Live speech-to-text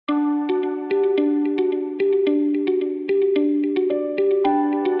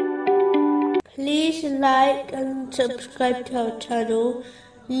like and subscribe to our channel.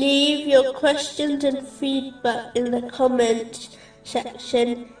 Leave your questions and feedback in the comments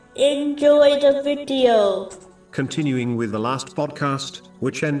section. Enjoy the video. Continuing with the last podcast,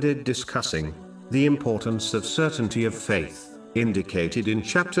 which ended discussing the importance of certainty of faith, indicated in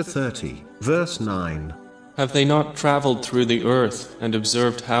chapter 30, verse 9. Have they not traveled through the earth and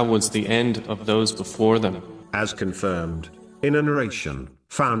observed how was the end of those before them? As confirmed in a narration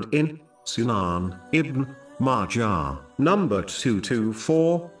found in Sunan Ibn Majah, number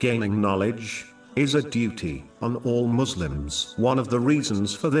 224, gaining knowledge is a duty on all Muslims. One of the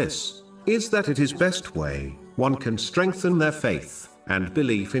reasons for this is that it is best way one can strengthen their faith and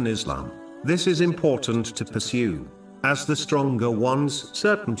belief in Islam. This is important to pursue, as the stronger one's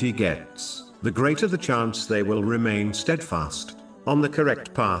certainty gets, the greater the chance they will remain steadfast on the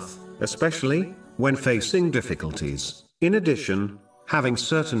correct path, especially when facing difficulties. In addition, having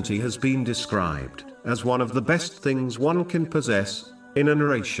certainty has been described as one of the best things one can possess in a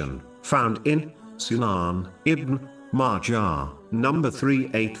narration found in Sunan Ibn Majah, number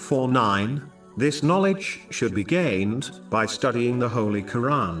 3849. This knowledge should be gained by studying the Holy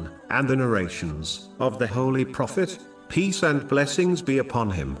Quran and the narrations of the Holy Prophet, peace and blessings be upon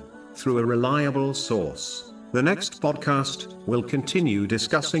him, through a reliable source. The next podcast will continue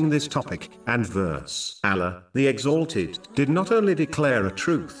discussing this topic and verse. Allah, the Exalted, did not only declare a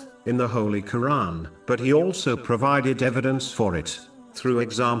truth in the Holy Quran, but he also provided evidence for it through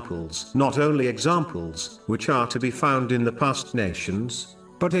examples. Not only examples which are to be found in the past nations,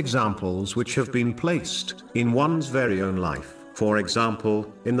 but examples which have been placed in one's very own life. For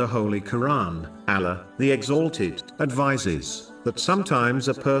example, in the Holy Quran, Allah, the Exalted, advises that sometimes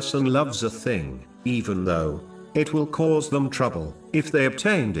a person loves a thing, even though it will cause them trouble if they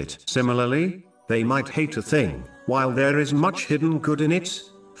obtained it. Similarly, they might hate a thing, while there is much hidden good in it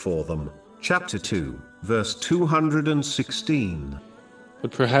for them. Chapter 2, verse 216.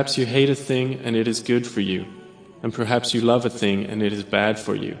 But perhaps you hate a thing and it is good for you, and perhaps you love a thing and it is bad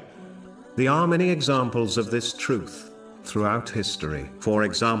for you. There are many examples of this truth throughout history. For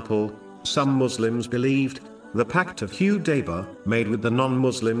example, some Muslims believed the Pact of Hudaybah, made with the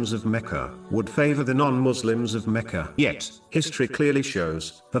non-Muslims of Mecca, would favor the non-Muslims of Mecca. Yet, history clearly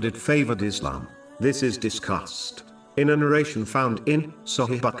shows that it favored Islam. This is discussed in a narration found in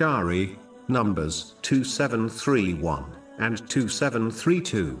Sahih Bukhari, numbers 2731 and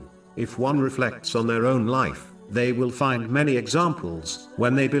 2732. If one reflects on their own life, they will find many examples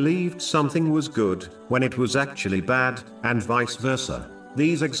when they believed something was good, when it was actually bad, and vice versa.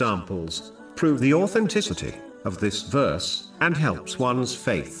 These examples prove the authenticity of this verse and helps one's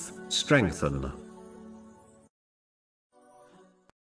faith strengthen.